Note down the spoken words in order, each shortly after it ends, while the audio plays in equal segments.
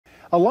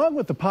Along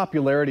with the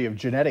popularity of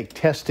genetic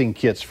testing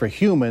kits for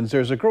humans,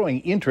 there's a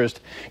growing interest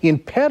in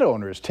pet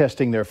owners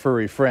testing their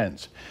furry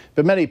friends.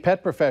 But many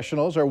pet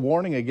professionals are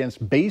warning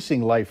against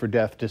basing life or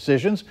death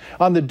decisions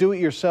on the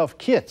do-it-yourself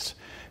kits.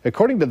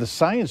 According to the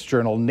science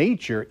journal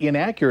Nature,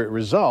 inaccurate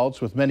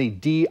results with many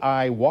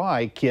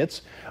DIY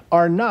kits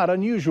are not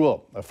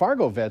unusual. A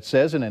Fargo vet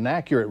says an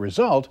inaccurate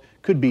result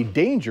could be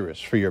dangerous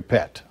for your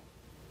pet.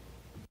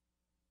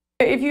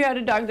 If you had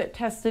a dog that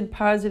tested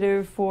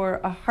positive for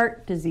a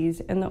heart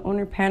disease and the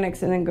owner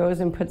panics and then goes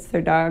and puts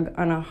their dog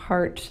on a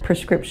heart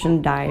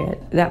prescription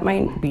diet, that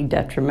might be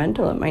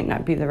detrimental. It might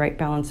not be the right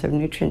balance of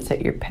nutrients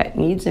that your pet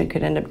needs, and it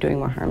could end up doing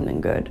more harm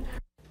than good.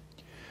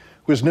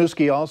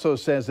 Wisniewski also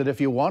says that if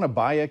you want to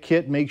buy a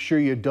kit, make sure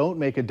you don't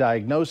make a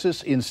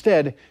diagnosis.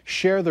 Instead,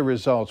 share the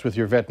results with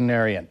your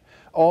veterinarian.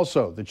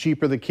 Also, the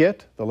cheaper the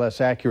kit, the less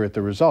accurate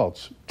the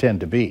results tend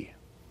to be.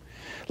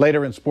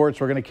 Later in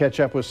sports, we're going to catch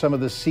up with some of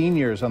the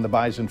seniors on the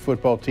Bison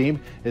football team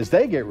as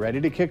they get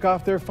ready to kick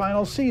off their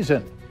final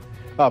season.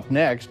 Up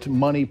next,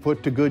 money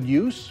put to good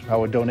use,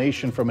 how a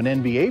donation from an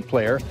NBA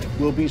player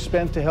will be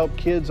spent to help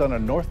kids on a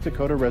North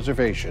Dakota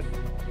reservation.